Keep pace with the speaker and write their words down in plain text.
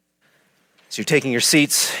So you're taking your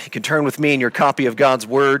seats. You can turn with me in your copy of God's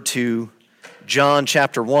Word to John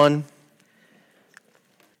chapter 1.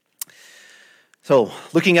 So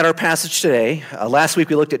looking at our passage today, last week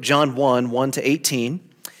we looked at John 1 to 18.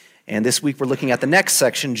 And this week we're looking at the next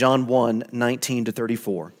section, John 1, 19 to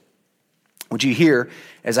 34. Would you hear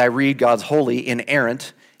as I read God's holy,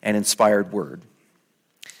 inerrant, and inspired Word?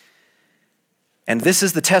 And this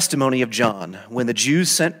is the testimony of John, when the Jews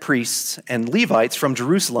sent priests and Levites from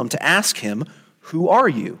Jerusalem to ask him, "Who are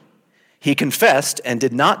you?" He confessed and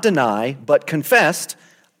did not deny, but confessed,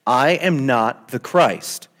 "I am not the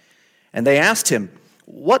Christ." And they asked him,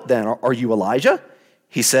 "What then? Are you Elijah?"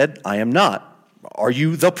 He said, "I am not." "Are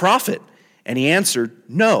you the prophet?" And he answered,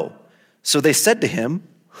 "No." So they said to him,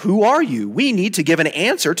 "Who are you? We need to give an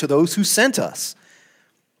answer to those who sent us.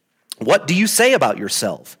 What do you say about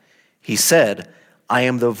yourself?" He said, "I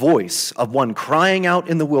am the voice of one crying out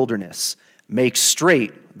in the wilderness, 'Make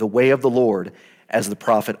straight the way of the Lord,' as the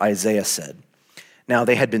prophet Isaiah said." Now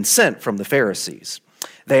they had been sent from the Pharisees.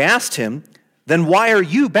 They asked him, "Then why are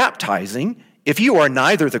you baptizing if you are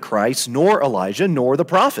neither the Christ, nor Elijah, nor the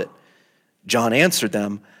prophet?" John answered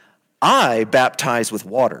them, "I baptize with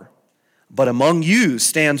water, but among you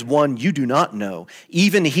stands one you do not know,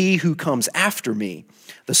 even he who comes after me,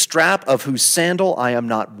 the strap of whose sandal I am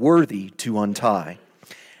not worthy to untie."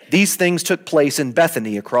 These things took place in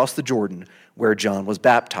Bethany across the Jordan, where John was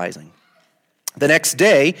baptizing. The next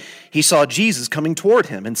day he saw Jesus coming toward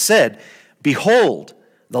him and said, "Behold,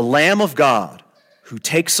 the Lamb of God, who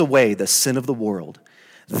takes away the sin of the world.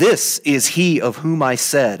 This is he of whom I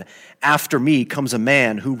said, 'After me comes a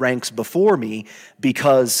man who ranks before me,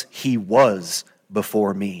 because he was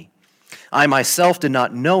before me.' I myself did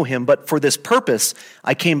not know him, but for this purpose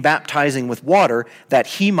I came baptizing with water, that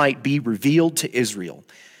he might be revealed to Israel."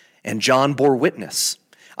 And John bore witness.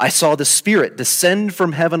 "I saw the Spirit descend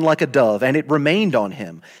from heaven like a dove, and it remained on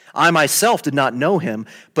him. I myself did not know him,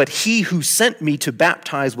 but he who sent me to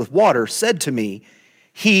baptize with water said to me,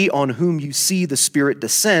 'He on whom you see the Spirit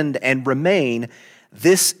descend and remain,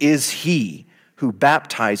 this is he who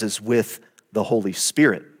baptizes with the Holy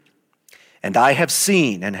Spirit.' And I have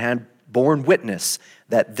seen and have borne witness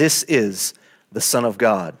that this is the Son of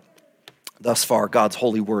God." Thus far, God's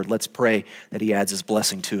holy word. Let's pray that he adds his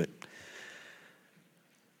blessing to it.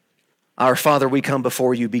 Our Father, we come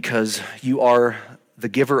before you because you are the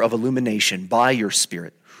giver of illumination by your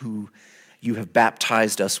Spirit, who you have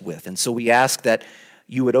baptized us with. And so we ask that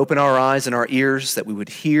you would open our eyes and our ears, that we would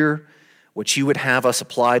hear what you would have us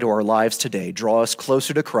apply to our lives today. Draw us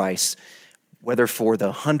closer to Christ, whether for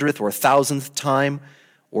the 100th or 1,000th time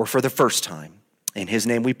or for the first time. In his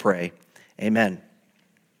name we pray. Amen.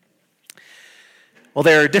 Well,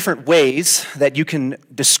 there are different ways that you can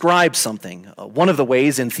describe something. One of the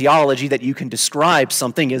ways in theology that you can describe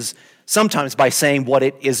something is sometimes by saying what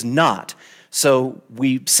it is not. So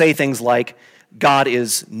we say things like, God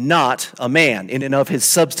is not a man. In and of his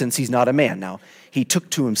substance, he's not a man. Now, he took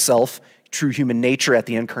to himself true human nature at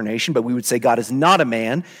the incarnation, but we would say God is not a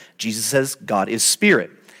man. Jesus says God is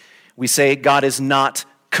spirit. We say God is not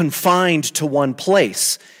confined to one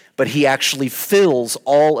place, but he actually fills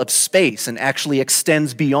all of space and actually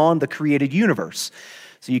extends beyond the created universe.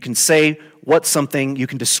 So you can say you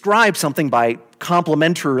can describe something by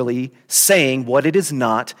complementarily saying what it is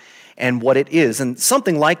not and what it is. And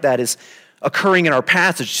something like that is occurring in our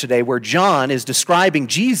passage today, where John is describing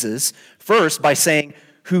Jesus first by saying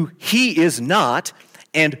who he is not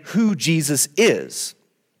and who Jesus is.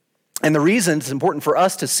 And the reason it's important for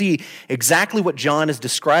us to see exactly what John is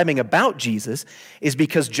describing about Jesus is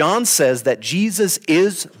because John says that Jesus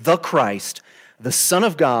is the Christ, the Son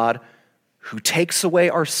of God, who takes away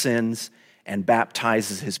our sins and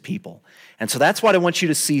baptizes his people. And so that's what I want you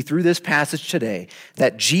to see through this passage today,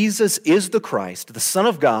 that Jesus is the Christ, the Son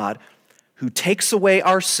of God, who takes away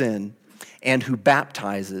our sin and who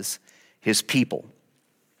baptizes his people.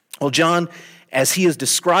 Well, John, as he is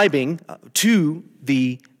describing to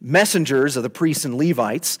the messengers of the priests and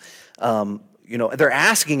Levites, they're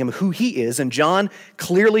asking him who he is, and John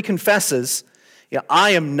clearly confesses,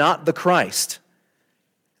 "I am not the Christ."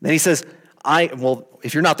 Then he says,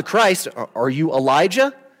 if you're not the Christ, are you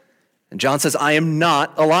Elijah? And John says, "I am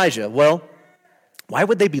not Elijah." Well, why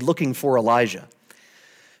would they be looking for Elijah?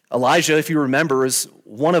 Elijah, if you remember, is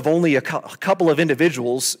one of only a couple of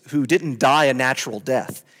individuals who didn't die a natural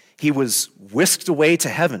death. He was whisked away to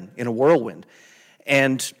heaven in a whirlwind.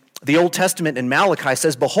 And the Old Testament in Malachi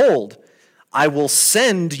says, "Behold, I will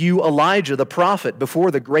send you Elijah the prophet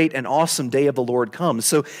before the great and awesome day of the Lord comes."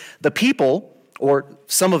 So the people, or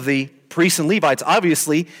some of the priests and Levites,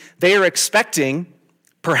 obviously, they are expecting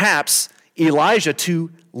perhaps Elijah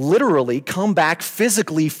to literally come back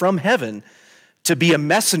physically from heaven to be a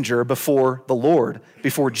messenger before the Lord,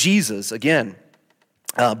 before Jesus again.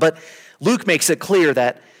 But Luke makes it clear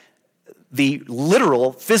that the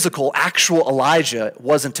literal, physical, actual Elijah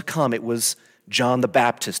wasn't to come. It was John the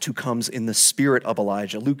Baptist who comes in the spirit of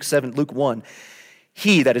Elijah. Luke 1,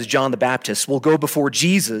 he, that is John the Baptist, will go before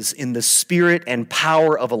Jesus in the spirit and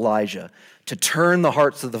power of Elijah to turn the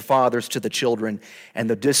hearts of the fathers to the children and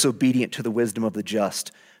the disobedient to the wisdom of the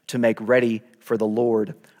just, to make ready for the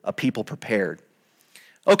Lord a people prepared.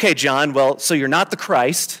 Okay, John, well, so you're not the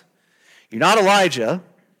Christ, you're not Elijah.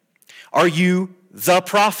 Are you the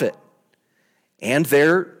prophet? And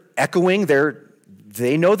they're echoing,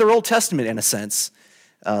 they know their Old Testament in a sense.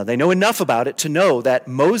 They know enough about it to know that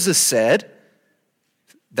Moses said,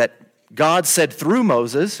 that God said through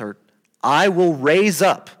Moses, or I will raise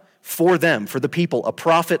up for them, for the people, a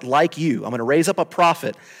prophet like you. I'm going to raise up a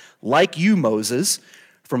prophet like you, Moses,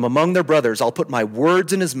 from among their brothers. I'll put my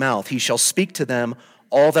words in his mouth. He shall speak to them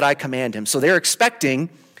all that I command him. So they're expecting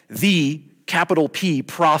the capital P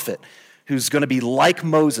prophet who's going to be like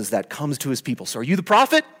Moses that comes to his people. So are you the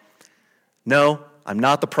prophet? No, I'm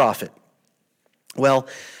not the prophet. Well,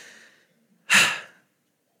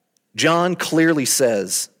 John clearly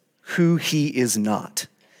says who he is not.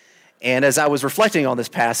 And as I was reflecting on this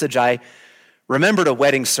passage, I remembered a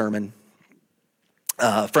wedding sermon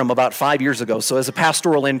from about 5 years ago. So as a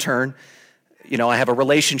pastoral intern, I have a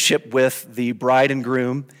relationship with the bride and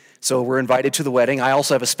groom. So we're invited to the wedding. I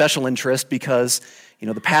also have a special interest because,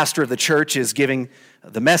 the pastor of the church is giving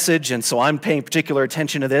the message, and so I'm paying particular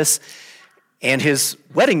attention to this. And his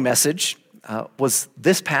wedding message was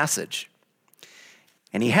this passage.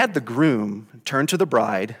 And he had the groom turn to the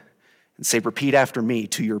bride and say, repeat after me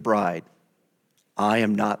to your bride, I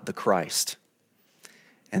am not the Christ.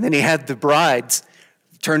 And then he had the brides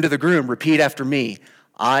turn to the groom, repeat after me,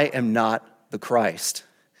 I am not the Christ.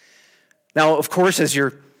 Now, of course, as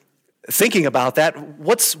you're thinking about that,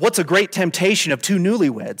 what's a great temptation of two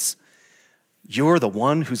newlyweds? You're the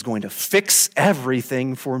one who's going to fix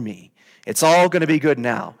everything for me. It's all going to be good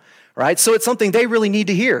now, right? So it's something they really need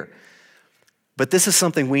to hear. But this is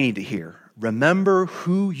something we need to hear. Remember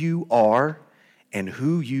who you are and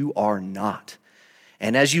who you are not.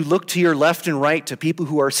 And as you look to your left and right to people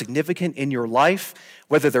who are significant in your life,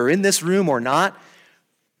 whether they're in this room or not,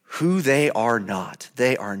 who they are not.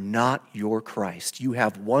 They are not your Christ. You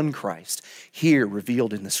have one Christ here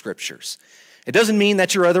revealed in the Scriptures. It doesn't mean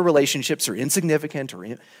that your other relationships are insignificant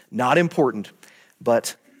or not important,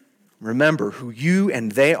 but remember who you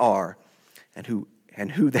and they are and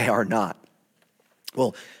who they are not.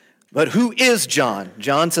 Well, but who is John?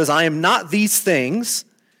 John says, I am not these things.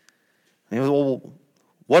 And he goes, well,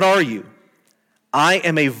 what are you? I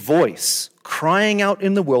am a voice crying out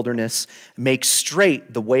in the wilderness, make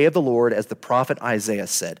straight the way of the Lord, as the prophet Isaiah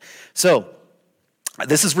said. So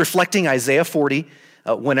this is reflecting Isaiah 40,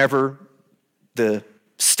 whenever the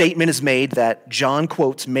statement is made that John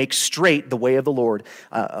quotes, make straight the way of the Lord,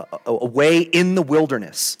 a way in the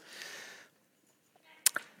wilderness.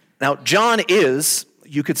 Now, John is,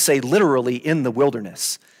 you could say, literally in the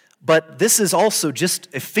wilderness, but this is also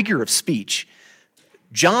just a figure of speech.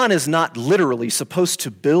 John is not literally supposed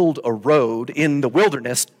to build a road in the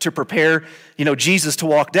wilderness to prepare, Jesus to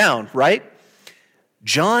walk down, right?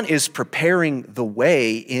 John is preparing the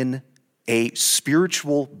way in a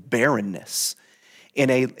spiritual barrenness. In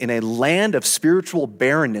a land of spiritual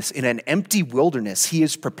barrenness, in an empty wilderness, he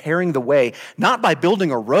is preparing the way, not by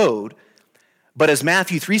building a road, but as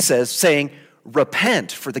Matthew 3 says, saying,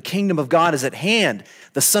 repent, for the kingdom of God is at hand.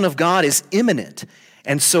 The Son of God is imminent.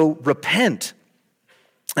 And so repent.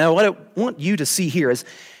 Now, what I want you to see here is,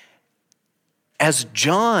 as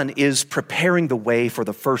John is preparing the way for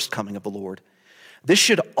the first coming of the Lord, this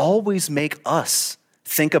should always make us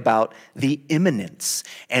think about the imminence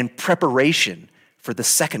and preparation for the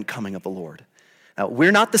second coming of the Lord. Now,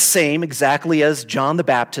 we're not the same exactly as John the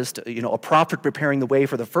Baptist, a prophet preparing the way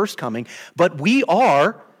for the first coming, but we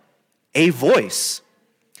are a voice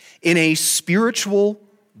in a spiritual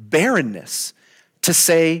barrenness to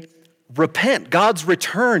say, repent. God's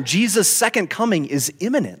return, Jesus' second coming is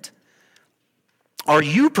imminent. Are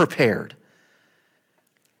you prepared?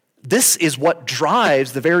 This is what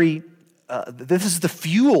drives this is the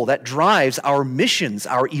fuel that drives our missions,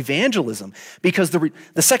 our evangelism, because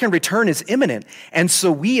the second return is imminent. And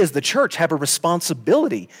so we as the church have a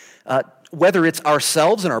responsibility, whether it's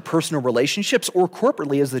ourselves in our personal relationships or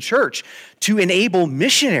corporately as the church, to enable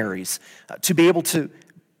missionaries to be able to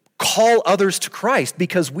call others to Christ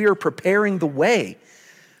because we are preparing the way.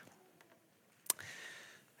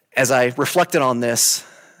 As I reflected on this,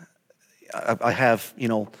 I have,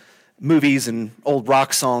 movies and old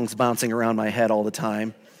rock songs bouncing around my head all the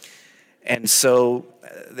time. And so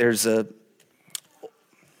there's a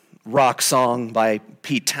rock song by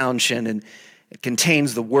Pete Townshend, and it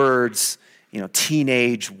contains the words,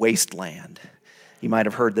 teenage wasteland. You might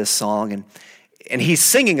have heard this song. And he's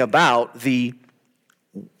singing about the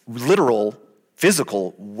literal,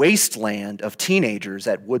 physical wasteland of teenagers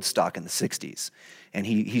at Woodstock in the 60s. And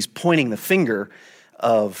he's pointing the finger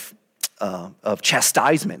of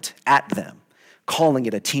chastisement at them, calling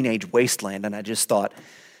it a teenage wasteland. And I just thought,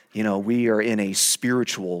 we are in a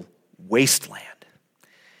spiritual wasteland.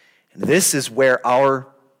 And this is where our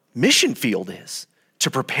mission field is,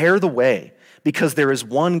 to prepare the way, because there is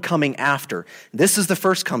one coming after. This is the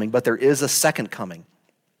first coming, but there is a second coming.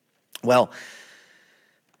 Well,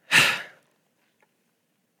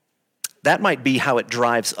 that might be how it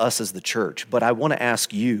drives us as the church, but I want to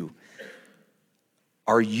ask you,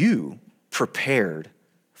 are you prepared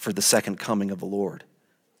for the second coming of the Lord,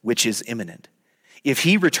 which is imminent? If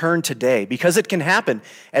he returned today, because it can happen,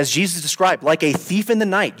 as Jesus described, like a thief in the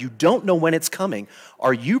night, you don't know when it's coming.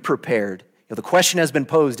 Are you prepared? The question has been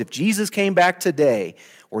posed, if Jesus came back today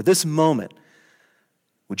or this moment,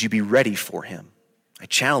 would you be ready for him? I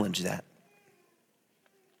challenge that.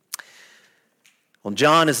 Well,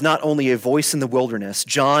 John is not only a voice in the wilderness,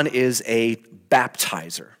 John is a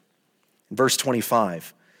baptizer. In verse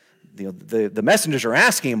 25, the messengers are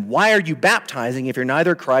asking him, why are you baptizing if you're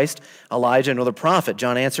neither Christ, Elijah, nor the prophet?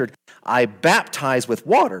 John answered, I baptize with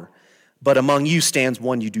water, but among you stands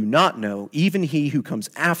one you do not know, even he who comes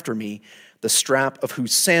after me, the strap of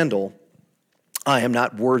whose sandal I am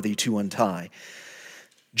not worthy to untie.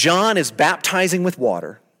 John is baptizing with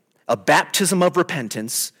water, a baptism of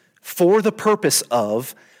repentance, for the purpose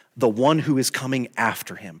of the one who is coming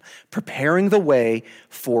after him, preparing the way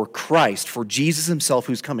for Christ, for Jesus himself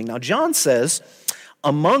who's coming. Now, John says,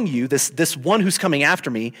 among you, this one who's coming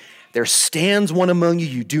after me, there stands one among you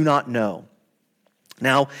you do not know.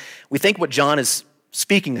 Now, we think what John is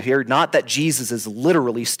speaking here, not that Jesus is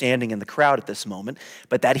literally standing in the crowd at this moment,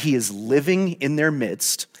 but that he is living in their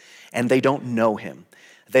midst and they don't know him.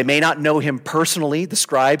 They may not know him personally, the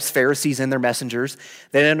scribes, Pharisees, and their messengers.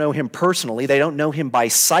 They don't know him personally. They don't know him by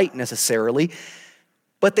sight necessarily.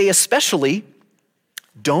 But they especially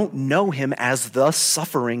don't know him as the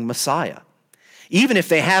suffering Messiah. Even if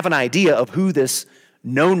they have an idea of who this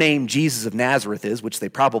no-name Jesus of Nazareth is, which they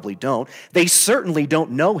probably don't, they certainly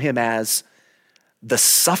don't know him as the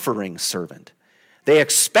suffering servant. They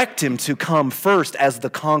expect him to come first as the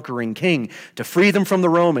conquering king, to free them from the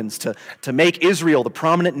Romans, to make Israel the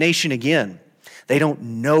prominent nation again. They don't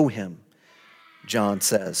know him, John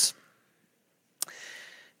says.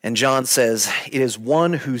 And John says, it is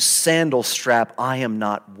one whose sandal strap I am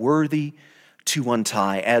not worthy to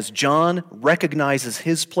untie. As John recognizes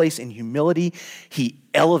his place in humility, he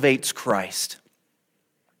elevates Christ.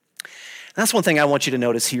 That's one thing I want you to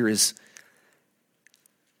notice here is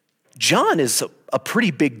John is a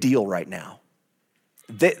pretty big deal right now.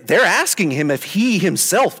 They're asking him if he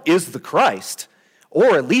himself is the Christ,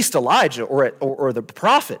 or at least Elijah, or the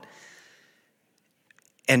prophet.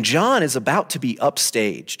 And John is about to be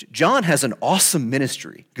upstaged. John has an awesome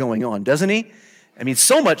ministry going on, doesn't he? I mean,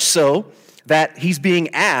 so much so that he's being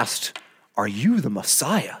asked, are you the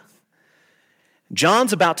Messiah?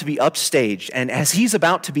 John's about to be upstaged, and as he's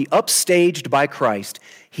about to be upstaged by Christ,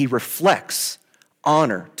 he reflects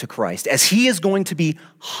honor to Christ. As he is going to be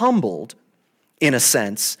humbled, in a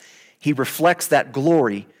sense, he reflects that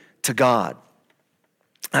glory to God.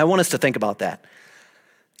 I want us to think about that.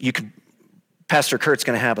 Pastor Kurt's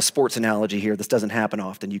going to have a sports analogy here. This doesn't happen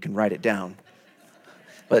often. You can write it down.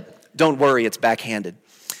 But don't worry, it's backhanded.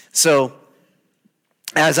 So,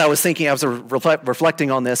 as I was thinking, I was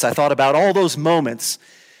reflecting on this, I thought about all those moments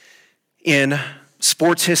in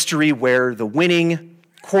sports history where the winning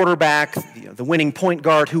quarterback, the winning point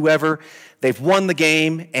guard, whoever, they've won the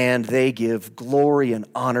game and they give glory and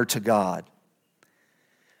honor to God.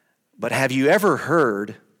 But have you ever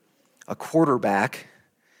heard a quarterback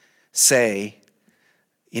say,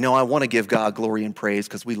 I want to give God glory and praise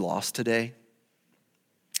because we lost today?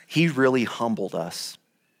 He really humbled us.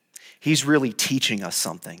 He's really teaching us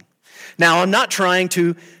something. Now, I'm not trying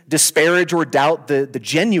to disparage or doubt the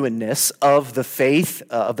genuineness of the faith,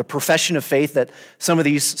 of the profession of faith that some of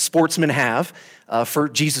these sportsmen have for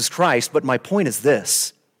Jesus Christ, but my point is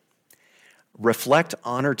this. Reflect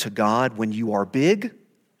honor to God when you are big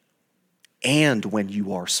and when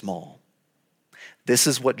you are small. This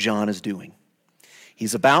is what John is doing.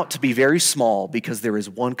 He's about to be very small because there is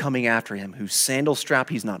one coming after him whose sandal strap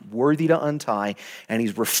he's not worthy to untie, and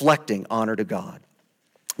he's reflecting honor to God.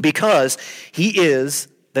 because he is,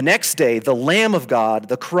 the next day, the Lamb of God,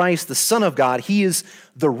 the Christ, the Son of God. He is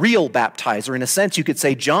the real baptizer. In a sense, you could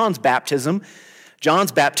say John's baptism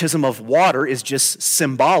of water is just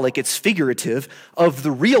symbolic, it's figurative of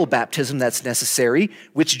the real baptism that's necessary,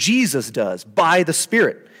 which Jesus does by the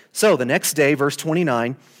Spirit. So the next day, verse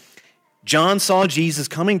 29, John saw Jesus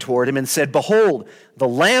coming toward him and said, "Behold, the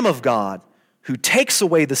Lamb of God who takes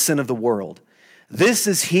away the sin of the world. This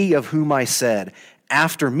is he of whom I said,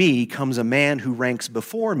 after me comes a man who ranks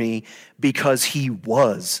before me because he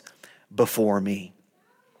was before me."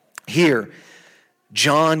 Here,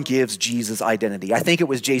 John gives Jesus identity. I think it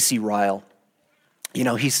was J.C. Ryle.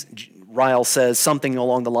 Ryle says something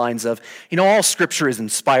along the lines of, all Scripture is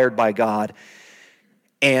inspired by God,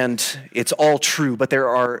 and it's all true, but there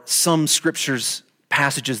are some Scriptures,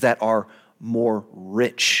 passages that are more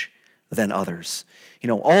rich than others.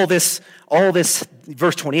 All this,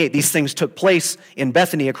 verse 28, these things took place in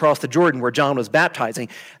Bethany across the Jordan where John was baptizing.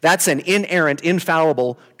 That's an inerrant,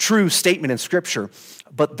 infallible, true statement in Scripture.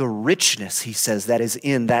 But the richness, he says, that is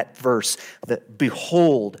in that verse, that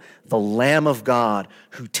behold, the Lamb of God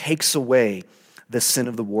who takes away the sin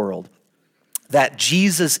of the world. That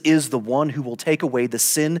Jesus is the one who will take away the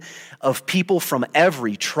sin of people from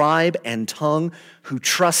every tribe and tongue who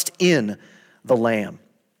trust in the Lamb.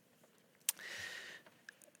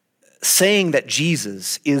 Saying that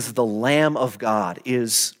Jesus is the Lamb of God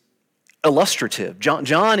is illustrative.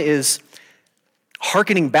 John is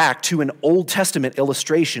hearkening back to an Old Testament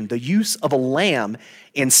illustration, the use of a lamb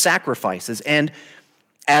in sacrifices. And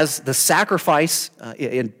as the sacrifice,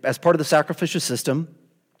 as part of the sacrificial system,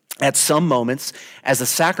 at some moments, as the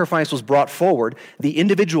sacrifice was brought forward, the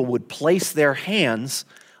individual would place their hands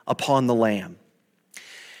upon the lamb.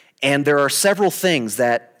 And there are several things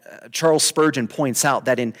that Charles Spurgeon points out,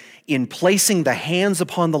 that in placing the hands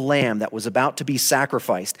upon the lamb that was about to be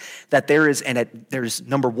sacrificed, that there's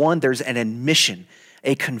number one, there's an admission,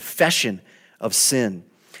 a confession of sin,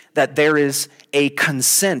 that there is a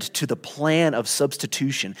consent to the plan of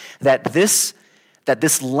substitution, that this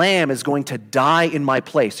lamb is going to die in my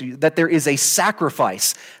place, that there is a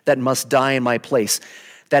sacrifice that must die in my place.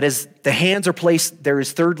 That is, the hands are placed, there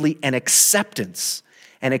is thirdly an acceptance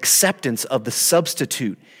of the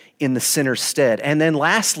substitute in the sinner's stead. And then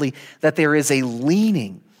lastly, that there is a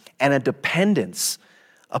leaning and a dependence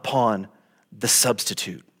upon the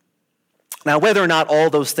substitute. Now, whether or not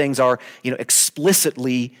all those things are,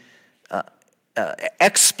 explicitly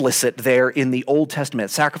explicit there in the Old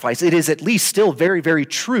Testament sacrifice, it is at least still very, very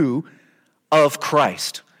true of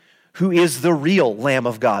Christ, who is the real Lamb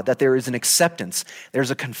of God, that there is an acceptance,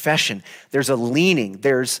 there's a confession, there's a leaning,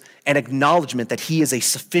 there's an acknowledgement that he is a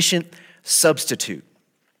sufficient substitute.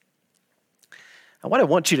 Now, what I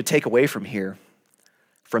want you to take away from here,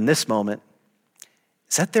 from this moment,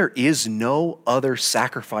 is that there is no other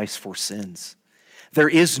sacrifice for sins. There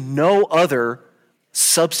is no other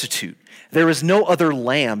substitute. There is no other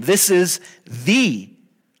lamb. This is the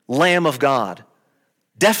Lamb of God.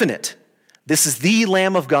 Definite. This is the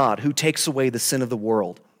Lamb of God who takes away the sin of the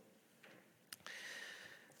world.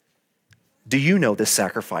 Do you know this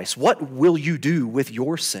sacrifice? What will you do with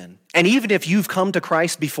your sin? And even if you've come to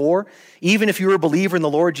Christ before, even if you're a believer in the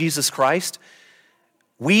Lord Jesus Christ,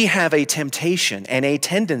 we have a temptation and a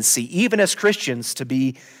tendency, even as Christians, to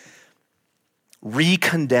be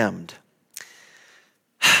re-condemned,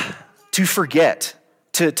 to forget,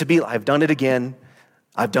 to be, I've done it again,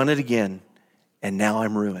 and now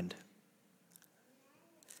I'm ruined.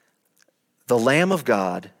 The Lamb of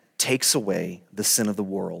God takes away the sin of the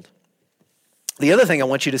world. The other thing I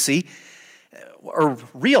want you to see or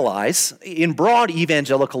realize in broad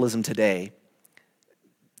evangelicalism today,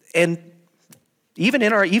 and even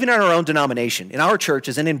in our own denomination, in our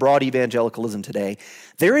churches and in broad evangelicalism today,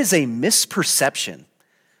 there is a misperception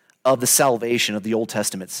of the salvation of the Old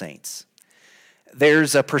Testament saints.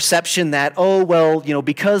 There's a perception that,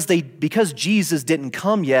 because Jesus didn't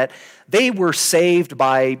come yet, they were saved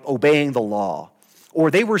by obeying the law. Or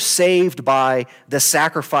they were saved by the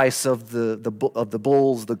sacrifice of the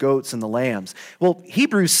bulls, the goats, and the lambs. Well,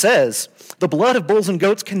 Hebrews says the blood of bulls and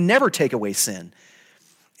goats can never take away sin.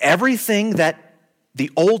 Everything that the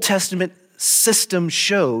Old Testament system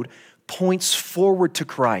showed points forward to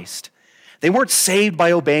Christ. They weren't saved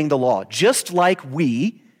by obeying the law. Just like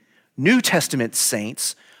we, New Testament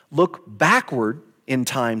saints, look backward in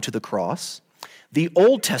time to the cross, the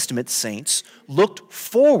Old Testament saints looked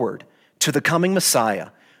forward to the coming Messiah,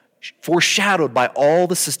 foreshadowed by all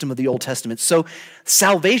the system of the Old Testament. So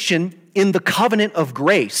salvation in the covenant of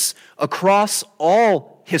grace across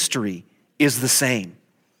all history is the same.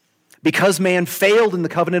 Because man failed in the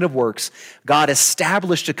covenant of works, God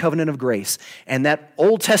established a covenant of grace. And that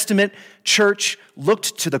Old Testament church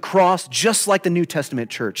looked to the cross just like the New Testament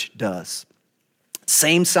church does.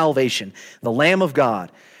 Same salvation, the Lamb of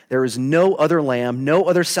God. There is no other lamb, no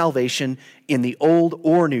other salvation in the Old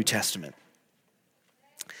or New Testament.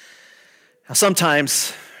 Now,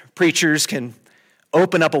 sometimes preachers can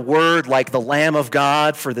open up a word like the Lamb of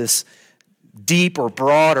God for this deep or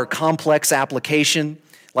broad or complex application,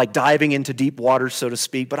 like diving into deep waters, so to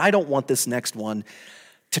speak. But I don't want this next one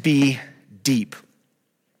to be deep,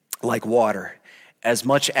 like water, as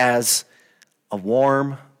much as a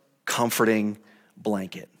warm, comforting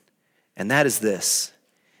blanket. And that is this: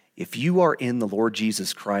 if you are in the Lord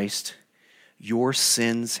Jesus Christ, your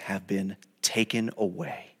sins have been taken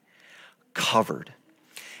away, covered.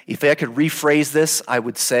 If I could rephrase this, I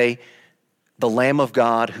would say the Lamb of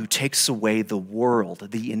God who takes away the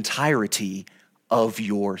world, the entirety of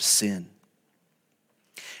your sin.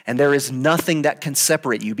 And there is nothing that can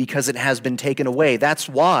separate you because it has been taken away. That's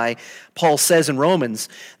why Paul says in Romans,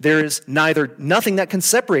 there is nothing that can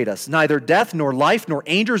separate us, neither death, nor life, nor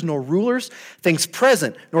angels, nor rulers, things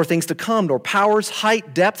present, nor things to come, nor powers,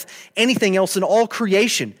 height, depth, anything else in all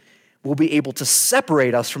creation will be able to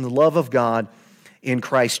separate us from the love of God in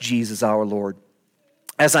Christ Jesus our Lord.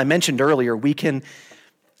 As I mentioned earlier, we can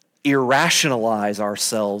irrationalize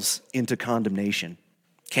ourselves into condemnation,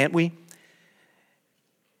 can't we?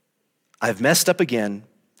 I've messed up again,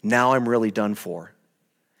 now I'm really done for.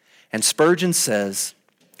 And Spurgeon says,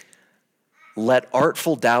 let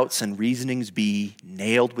artful doubts and reasonings be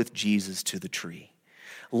nailed with Jesus to the tree.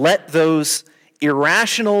 Let those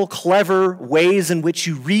irrational, clever ways in which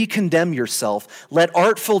you re-condemn yourself, let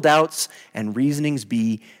artful doubts and reasonings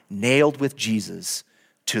be nailed with Jesus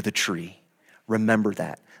to the tree. Remember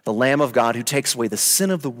that. The Lamb of God who takes away the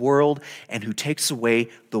sin of the world and who takes away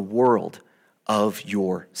the world of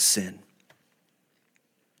your sin.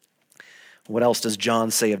 What else does John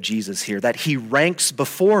say of Jesus here? That he ranks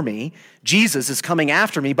before me. Jesus is coming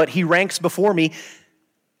after me, but he ranks before me.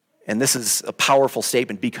 And this is a powerful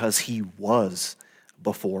statement because he was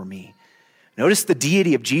before me. Notice the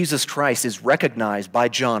deity of Jesus Christ is recognized by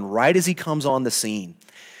John right as he comes on the scene.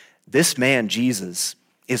 This man, Jesus,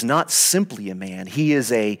 is not simply a man. He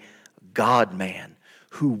is a God-man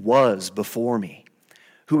who was before me,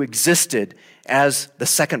 who existed as the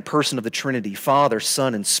second person of the Trinity, Father,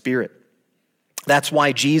 Son, and Spirit. That's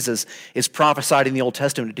why Jesus is prophesied in the Old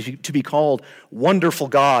Testament to be called Wonderful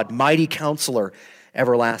God, Mighty Counselor,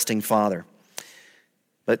 Everlasting Father.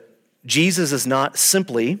 But Jesus is not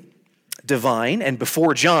simply divine, and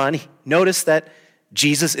before John, notice that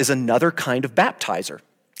Jesus is another kind of baptizer.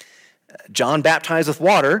 John baptized with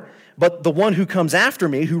water, but the one who comes after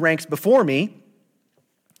me, who ranks before me,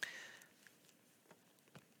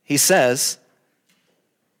 he says,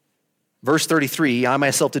 verse 33, I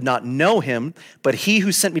myself did not know him, but he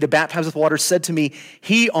who sent me to baptize with water said to me,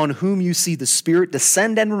 he on whom you see the Spirit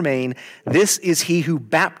descend and remain, this is he who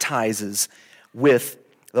baptizes with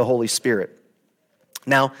the Holy Spirit.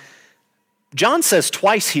 Now, John says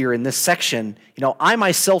twice here in this section, I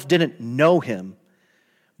myself didn't know him,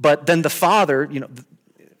 but then the Father,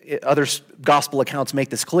 other gospel accounts make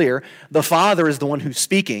this clear, the Father is the one who's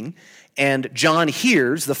speaking, and John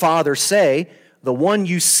hears the Father say, the one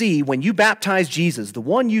you see, when you baptize Jesus, the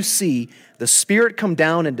one you see, the Spirit come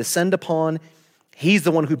down and descend upon, he's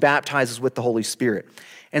the one who baptizes with the Holy Spirit.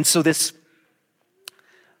 And so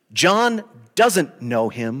John doesn't know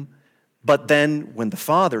him, but then when the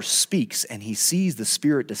Father speaks and he sees the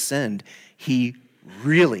Spirit descend, he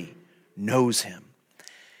really knows him.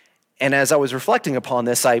 And as I was reflecting upon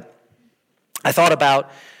this, I thought about,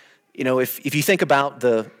 if you think about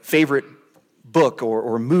the favorite book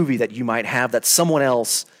or movie that you might have that someone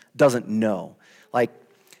else doesn't know. Like,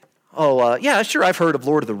 yeah, sure, I've heard of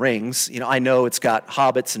Lord of the Rings. I know it's got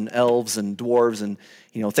hobbits and elves and dwarves and,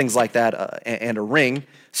 things like that and a ring.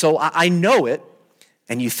 So I know it.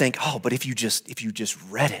 And you think, but if you just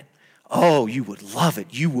read it, you would love it.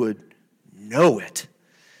 You would know it.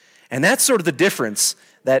 And that's sort of the difference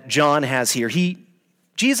that John has here.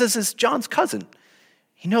 Jesus is John's cousin.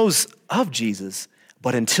 He knows of Jesus,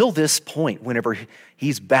 but until this point, whenever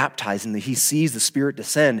he's baptized and he sees the Spirit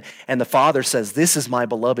descend and the Father says, this is my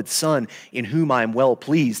beloved Son in whom I am well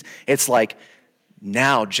pleased, it's like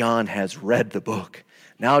now John has read the book.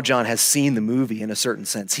 Now John has seen the movie in a certain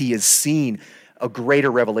sense. He has seen a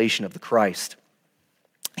greater revelation of the Christ.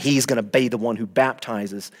 He's going to be the one who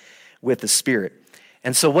baptizes with the Spirit.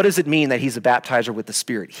 And so what does it mean that he's a baptizer with the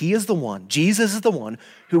Spirit? He is the one, Jesus is the one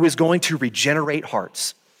who is going to regenerate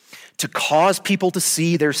hearts, to cause people to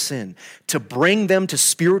see their sin, to bring them to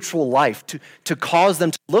spiritual life, to cause them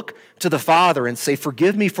to look to the Father and say,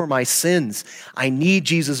 forgive me for my sins. I need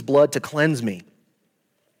Jesus' blood to cleanse me.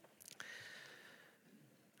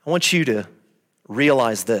 I want you to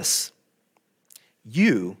realize this.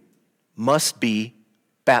 You must be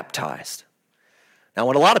baptized. Now,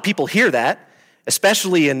 when a lot of people hear that,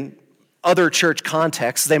 especially in other church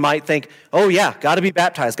contexts, they might think, oh yeah, got to be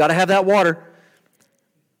baptized, got to have that water.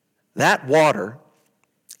 That water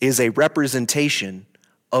is a representation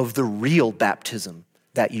of the real baptism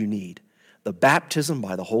that you need, the baptism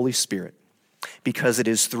by the Holy Spirit, because it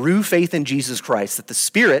is through faith in Jesus Christ that the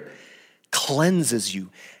Spirit cleanses you.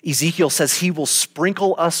 Ezekiel says he will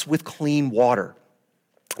sprinkle us with clean water,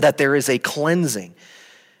 that there is a cleansing.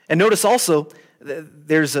 And notice also,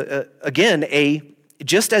 there's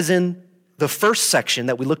just as in the first section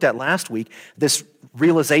that we looked at last week, this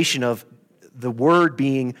realization of the Word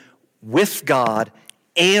being with God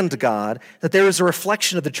and God, that there is a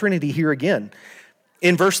reflection of the Trinity here again.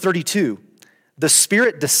 In verse 32, the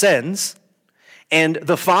Spirit descends, and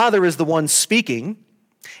the Father is the one speaking,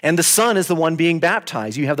 and the Son is the one being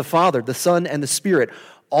baptized. You have the Father, the Son, and the Spirit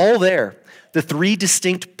all there, the three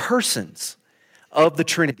distinct persons of the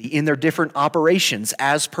Trinity in their different operations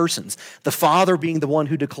as persons. The Father being the one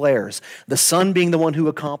who declares, the Son being the one who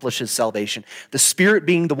accomplishes salvation, the Spirit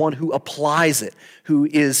being the one who applies it, who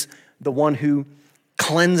is the one who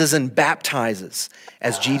cleanses and baptizes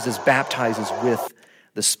as Jesus baptizes with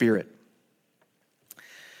the Spirit.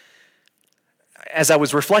 As I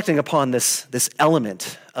was reflecting upon this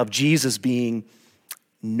element of Jesus being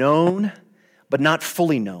known, but not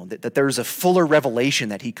fully known, that there's a fuller revelation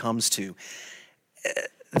that he comes to,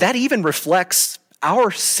 that even reflects our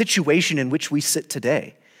situation in which we sit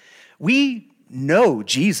today. We know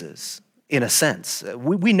Jesus in a sense.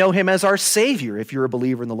 We know him as our Savior if you're a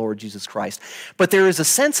believer in the Lord Jesus Christ. But there is a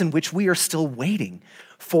sense in which we are still waiting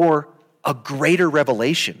for a greater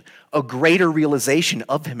revelation, a greater realization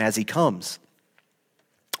of him as he comes.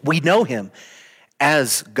 We know him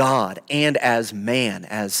as God and as man,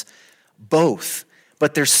 as both,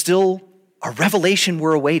 but there's still a revelation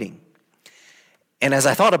we're awaiting. And as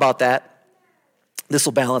I thought about that, this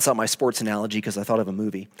will balance out my sports analogy because I thought of a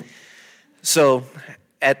movie. So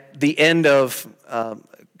at the end of,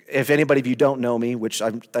 if anybody of you don't know me, which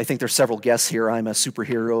I think there's several guests here, I'm a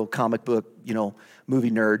superhero, comic book,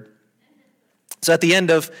 movie nerd. So at the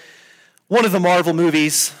end of one of the Marvel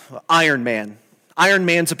movies, Iron Man. Iron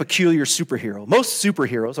Man's a peculiar superhero. Most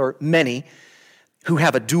superheroes, or many, who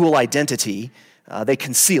have a dual identity, they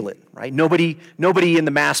conceal it, right? Nobody in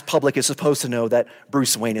the mass public is supposed to know that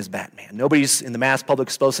Bruce Wayne is Batman. Nobody's in the mass public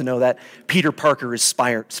supposed to know that Peter Parker is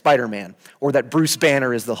Spider-Man or that Bruce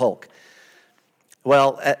Banner is the Hulk.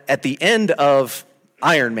 Well, at the end of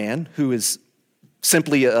Iron Man, who is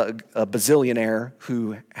simply a bazillionaire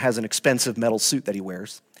who has an expensive metal suit that he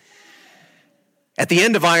wears, at the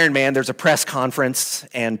end of Iron Man, there's a press conference,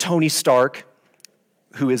 and Tony Stark,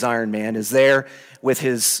 who is Iron Man, is there with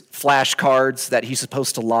his flashcards that he's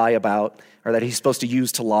supposed to lie about, or that he's supposed to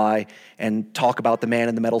use to lie and talk about the man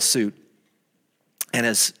in the metal suit. And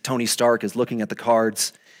as Tony Stark is looking at the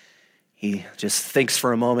cards, he just thinks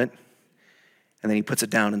for a moment, and then he puts it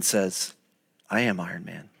down and says, I am Iron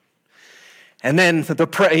Man. And then the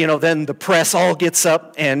press all gets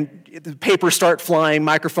up, and the papers start flying,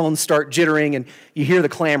 microphones start jittering, and you hear the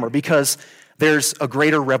clamor because there's a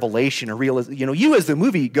greater revelation, you as the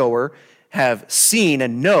moviegoer have seen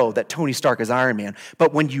and know that Tony Stark is Iron Man,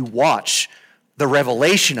 but when you watch the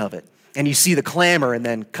revelation of it and you see the clamor and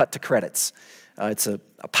then cut to credits, it's a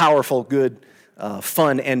powerful, good,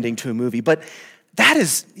 fun ending to a movie. But that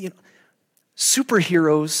is,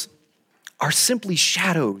 superheroes are simply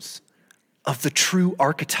shadows of the true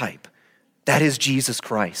archetype that is Jesus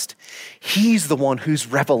Christ. He's the one whose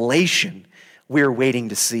revelation we're waiting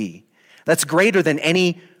to see. That's greater than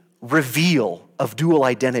any reveal of dual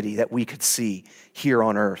identity that we could see here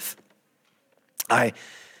on earth. Of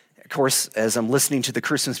course, as I'm listening to the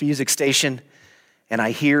Christmas music station and I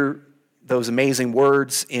hear those amazing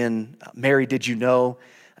words in Mary, did you know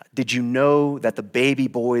that the baby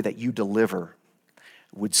boy that you deliver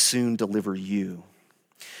would soon deliver you?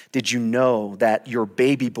 Did you know that your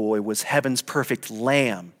baby boy was heaven's perfect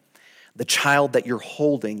lamb? The child that you're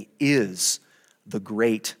holding is the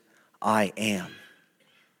great I am.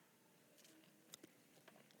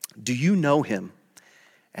 Do you know him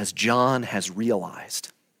as John has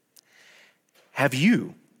realized? Have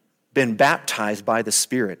you been baptized by the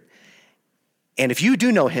Spirit? And if you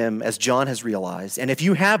do know him as John has realized, and if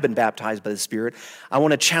you have been baptized by the Spirit, I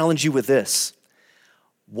want to challenge you with this.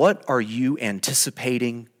 What are you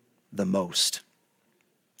anticipating the most.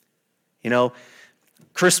 You know,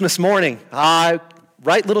 Christmas morning,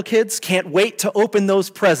 right, little kids? Can't wait to open those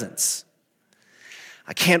presents.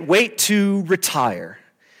 I can't wait to retire.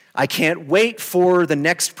 I can't wait for the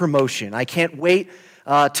next promotion. I can't wait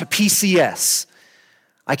to PCS.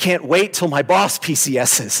 I can't wait till my boss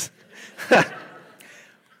PCSs.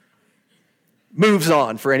 Moves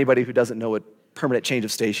on, for anybody who doesn't know what permanent change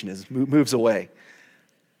of station is, moves away.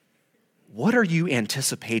 What are you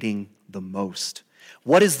anticipating the most?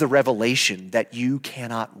 What is the revelation that you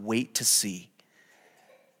cannot wait to see?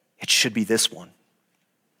 It should be this one.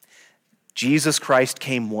 Jesus Christ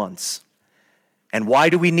came once. And why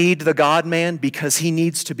do we need the God-man? Because he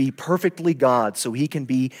needs to be perfectly God so he can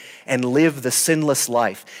be and live the sinless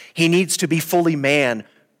life. He needs to be fully man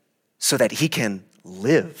so that he can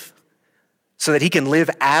live. So that he can live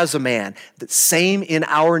as a man, the same in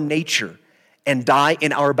our nature, and die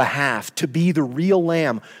in our behalf, to be the real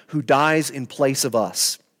lamb who dies in place of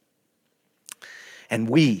us. And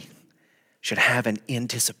we should have an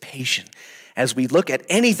anticipation as we look at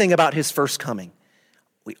anything about his first coming.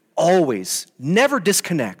 We always, never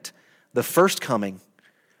disconnect the first coming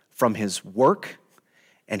from his work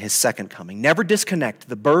and his second coming. Never disconnect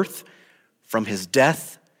the birth from his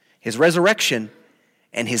death, his resurrection,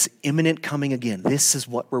 and his imminent coming again. This is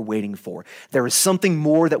what we're waiting for. There is something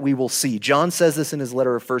more that we will see. John says this in his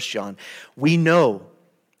letter of 1 John. We know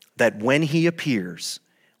that when he appears,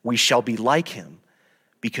 we shall be like him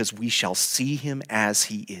because we shall see him as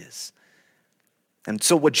he is. And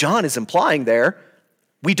so what John is implying there,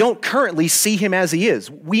 we don't currently see him as he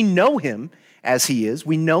is. We know him as he is.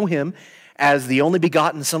 We know him as the only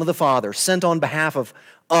begotten Son of the Father, sent on behalf of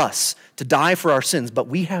us to die for our sins, but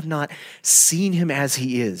we have not seen him as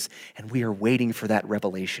he is, and we are waiting for that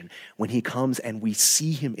revelation when he comes and we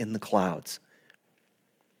see him in the clouds.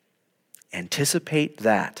 Anticipate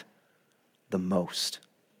that the most.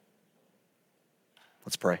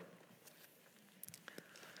 Let's pray.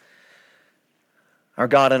 Our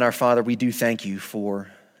God and our Father, we do thank you for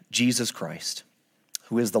Jesus Christ,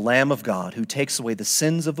 who is the Lamb of God, who takes away the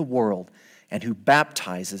sins of the world and who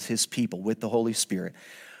baptizes his people with the Holy Spirit.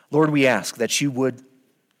 Lord, we ask that you would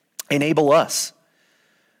enable us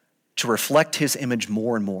to reflect his image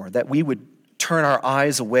more and more, that we would turn our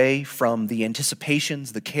eyes away from the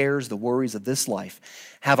anticipations, the cares, the worries of this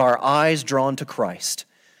life, have our eyes drawn to Christ,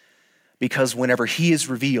 because whenever he is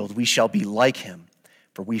revealed, we shall be like him,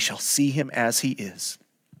 for we shall see him as he is.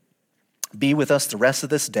 Be with us the rest of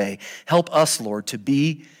this day. Help us, Lord, to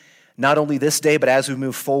be, not only this day, but as we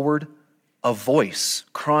move forward, a voice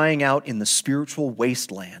crying out in the spiritual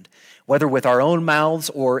wasteland, whether with our own mouths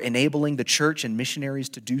or enabling the church and missionaries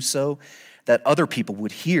to do so, that other people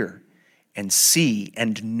would hear and see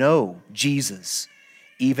and know Jesus,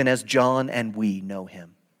 even as John and we know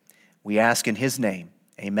him. We ask in his name,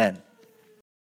 amen.